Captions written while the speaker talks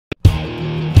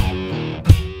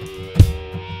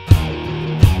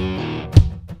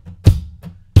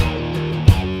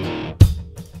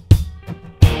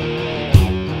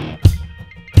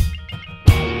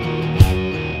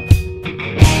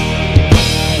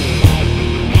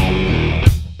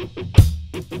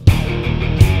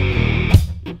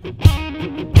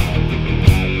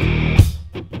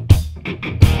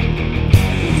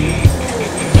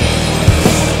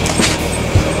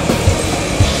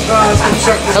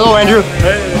Hello, Andrew.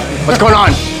 Hey. What's going on?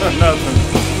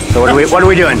 Nothing. So what are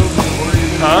we doing?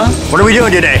 Huh? What are we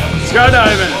doing today?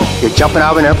 Skydiving. You're jumping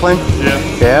out of an airplane?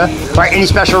 Yeah. Yeah? All right, any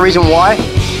special reason why?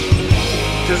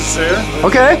 Because it's there.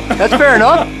 Okay, that's fair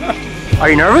enough.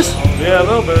 Are you nervous? Yeah, a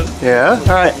little bit. Yeah?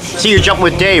 All right. So you're jumping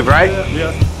with Dave, right?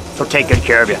 Yeah. He'll take good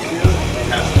care of you.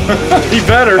 He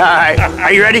better. All right.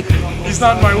 Are you ready? He's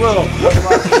not in my will.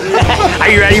 Are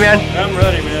you ready, man? I'm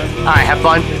ready, man. All right, have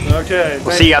fun. Okay.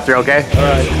 We'll see you up there, okay? All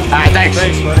right. All right, thanks.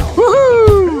 Thanks, buddy. Woohoo!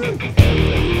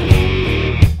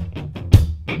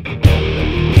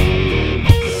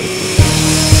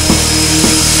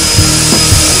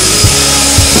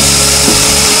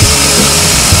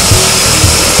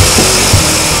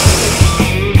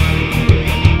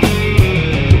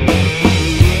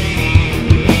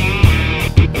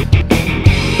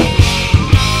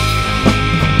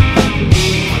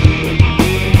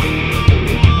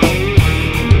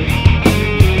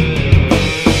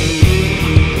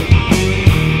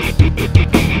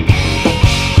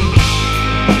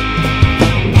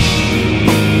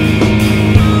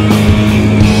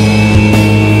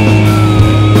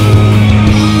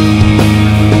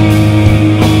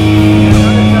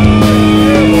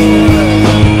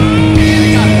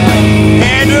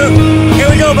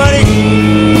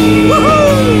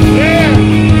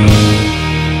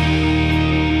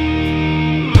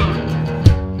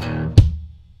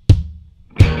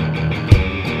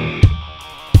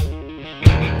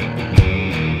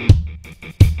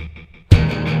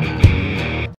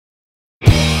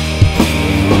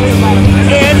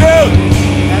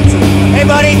 Hey,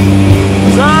 buddy.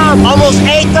 What's up? Almost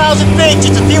 8,000 feet,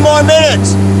 just a few more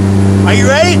minutes. Are you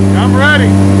ready? I'm ready.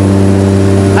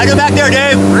 How you back there,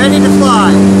 Dave? Ready to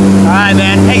fly. All right,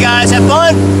 man. Hey, guys, have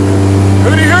fun.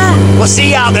 Hooty hoot. We'll see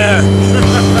you out there.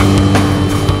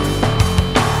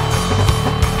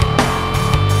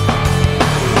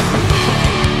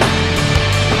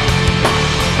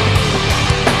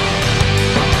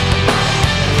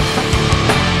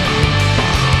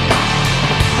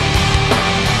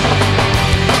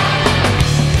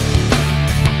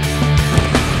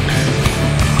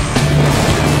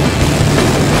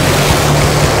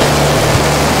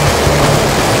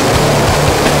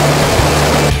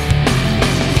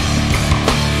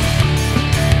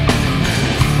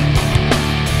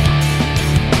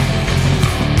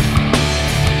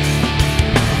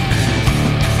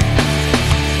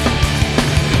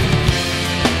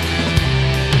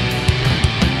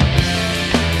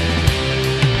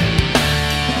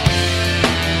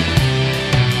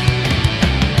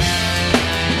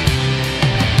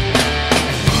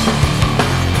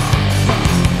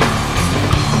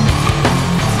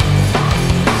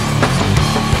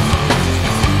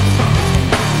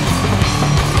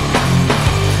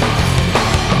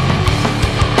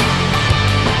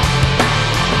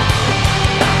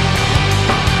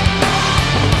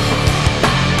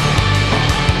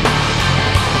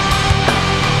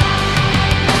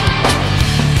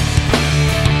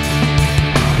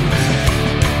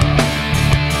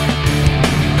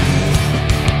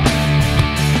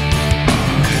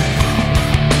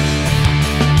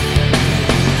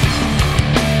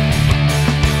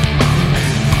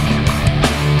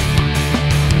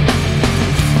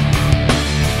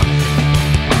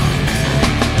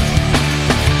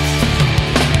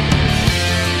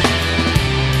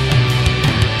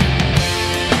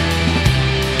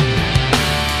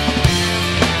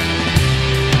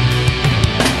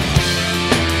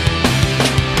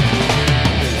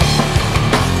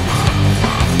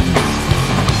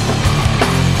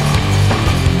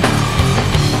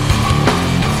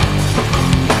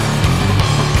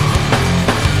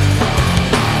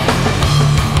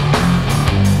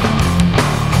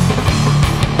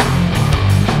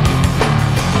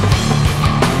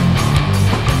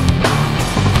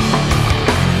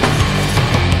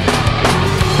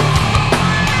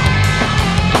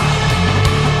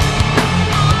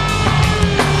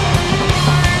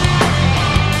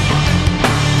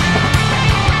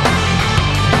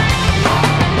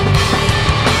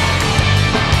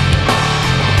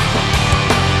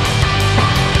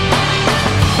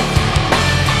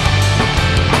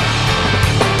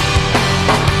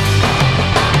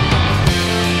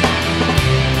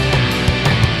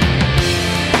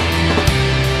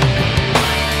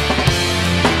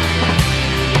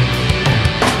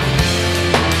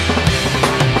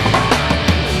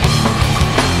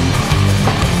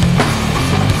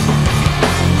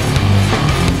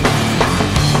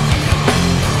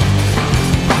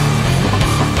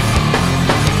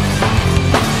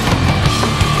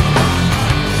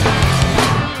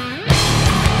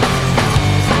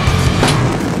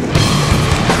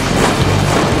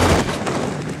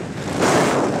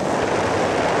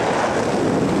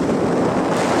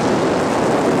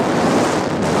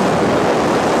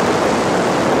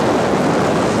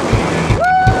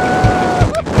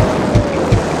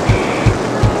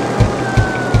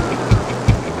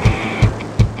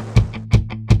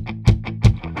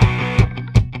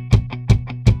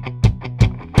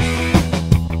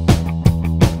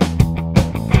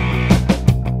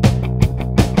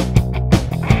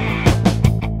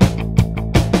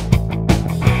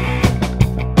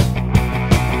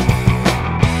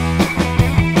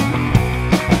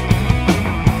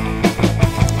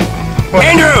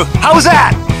 How was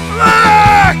that?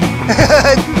 Ah!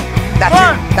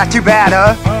 Not too bad,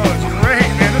 huh? Oh, it's great,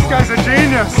 man. This guy's a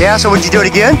genius. Yeah, so would you do it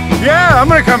again? Yeah, I'm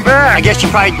gonna come back. I guess you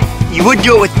would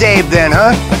do it with Dave then,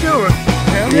 huh? do it.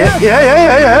 Hell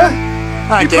Yeah.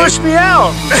 All right, You Dave. pushed me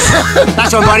out.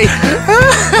 That's all, buddy.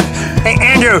 Hey,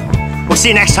 Andrew, we'll see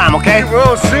you next time, okay?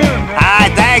 We'll soon, man. All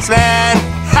right, thanks, man.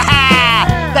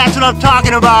 That's what I'm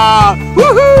talking about.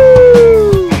 Woohoo!